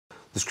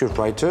The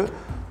scriptwriter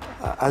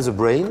has a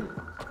brain,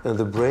 and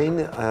the brain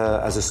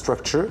has a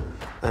structure,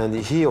 and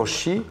he or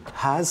she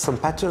has some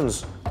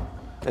patterns.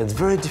 And it's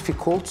very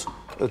difficult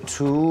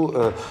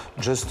to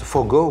just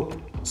forgo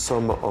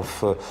some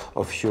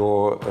of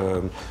your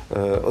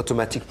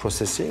automatic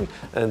processing,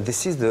 and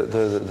this is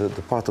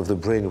the part of the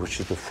brain which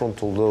is the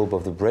frontal lobe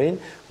of the brain,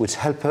 which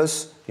help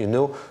us, you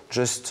know,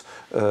 just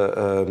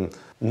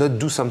not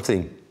do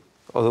something.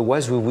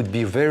 Otherwise, we would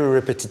be very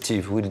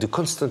repetitive. We'll do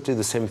constantly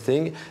the same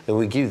thing, and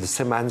we give the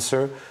same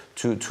answer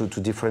to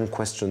different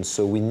questions.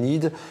 So we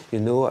need, you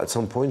know, at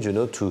some point, you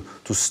know,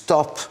 to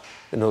stop,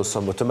 you know,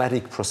 some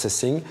automatic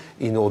processing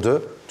in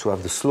order to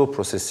have the slow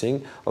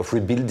processing of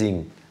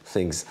rebuilding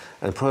things.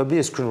 And probably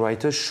a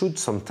screenwriter should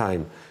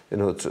sometime, you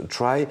know, to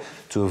try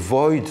to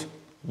avoid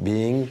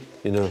being,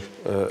 you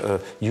know,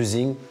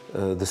 using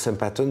the same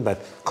pattern,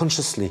 but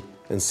consciously,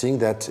 and seeing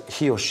that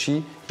he or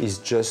she is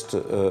just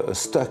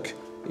stuck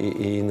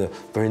in a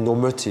very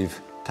normative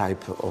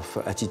type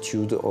of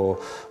attitude or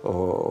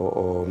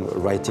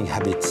writing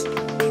habits.